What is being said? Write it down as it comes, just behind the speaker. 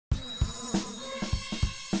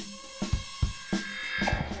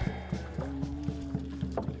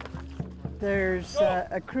There's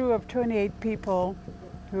a crew of 28 people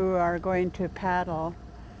who are going to paddle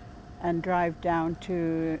and drive down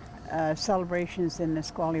to celebrations in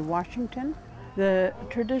Nisqually, Washington. The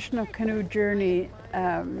traditional canoe journey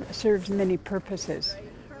serves many purposes.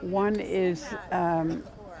 One is,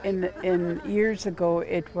 in years ago,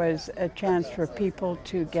 it was a chance for people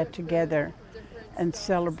to get together and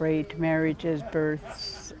celebrate marriages,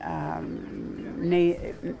 births,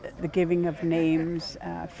 the giving of names,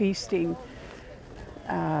 feasting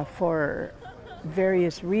for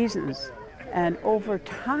various reasons. And over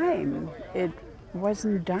time, it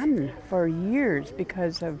wasn't done for years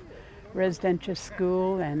because of residential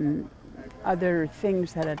school and other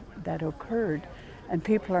things that occurred. And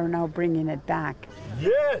people are now bringing it back.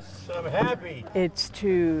 Yes, I'm happy. It's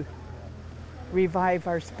to revive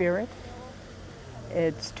our spirit.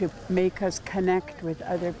 It's to make us connect with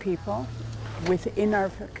other people within our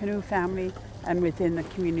canoe family and within the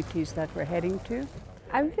communities that we're heading to.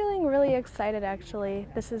 I'm feeling really excited, actually.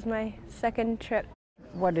 This is my second trip.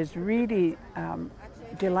 What is really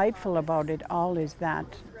delightful about it all is that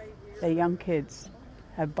the young kids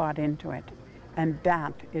have bought into it. And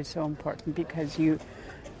that is so important because you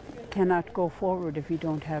cannot go forward if you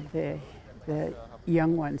don't have the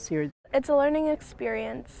young ones here. It's a learning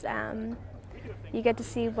experience. You get to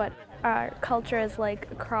see what our culture is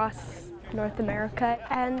like across North America,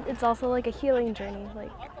 and it's also like a healing journey.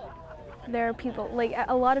 Like, there are people, like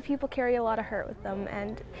a lot of people carry a lot of hurt with them,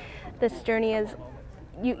 and this journey is,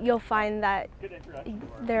 you'll find that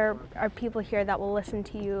there are people here that will listen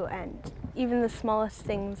to you, and even the smallest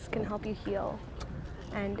things can help you heal,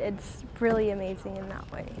 and it's really amazing in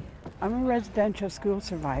that way. I'm a residential school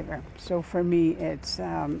survivor, so for me it's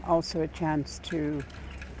also a chance to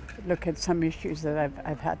look at some issues that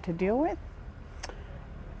I've had to deal with.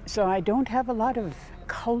 So I don't have a lot of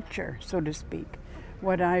culture, so to speak.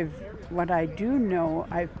 What I do know,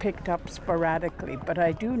 I've picked up sporadically, but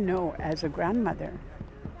I do know as a grandmother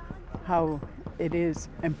how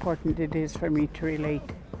important it is for me to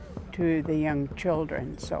relate to the young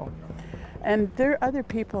children. So, and there are other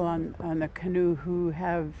people on the canoe who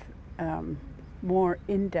have more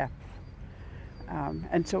in-depth,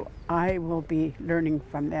 and so I will be learning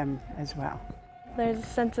from them as well. There's a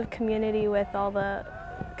sense of community with all the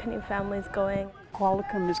canoe families going.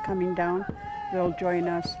 Qualicum is coming down. They'll join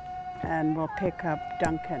us and we'll pick up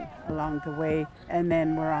Duncan along the way, and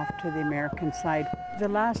then we're off to the American side. The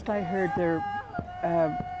last I heard, there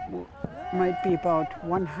might be about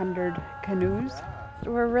 100 canoes.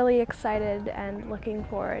 We're really excited and looking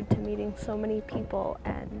forward to meeting so many people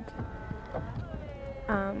and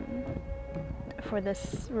for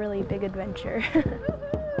this really big adventure.